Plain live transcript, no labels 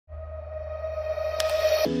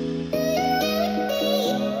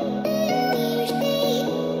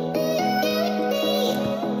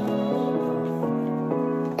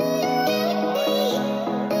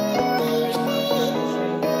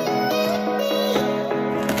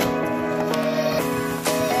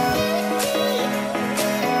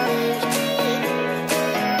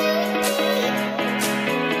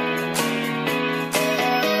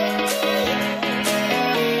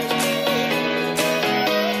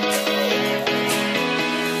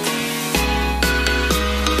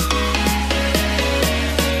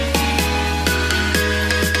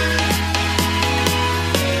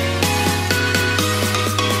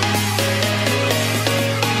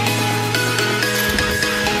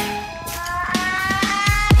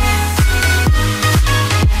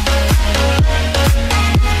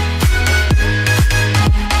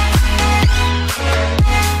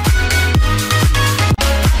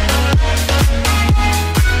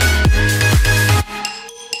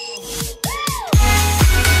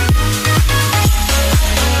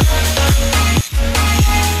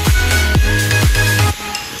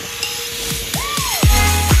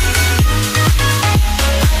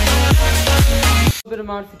Bit of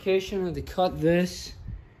modification. I had to cut this,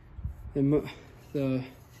 the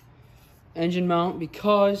engine mount,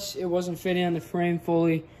 because it wasn't fitting on the frame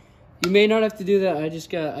fully. You may not have to do that. I just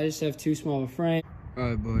have too small of a frame. All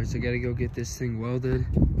right, boys, I gotta go get this thing welded.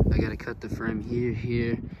 I gotta cut the frame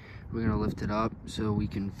here. We're gonna lift it up so we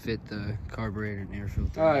can fit the carburetor and air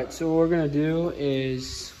filter. All right, so what we're gonna do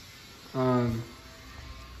is I'm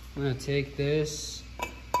gonna take this,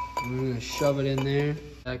 I'm gonna shove it in there.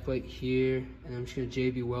 Back plate here, and I'm just gonna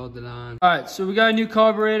JB weld it on. All right, so we got a new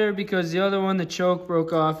carburetor because the other one, the choke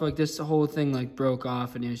broke off. Like this, the whole thing like broke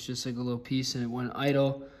off, and it was just like a little piece, and it went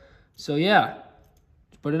idle. So yeah,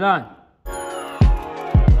 let's put it on.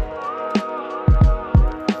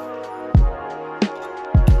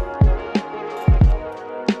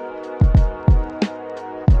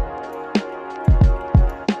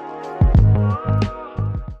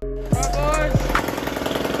 All right,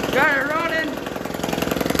 boys, got it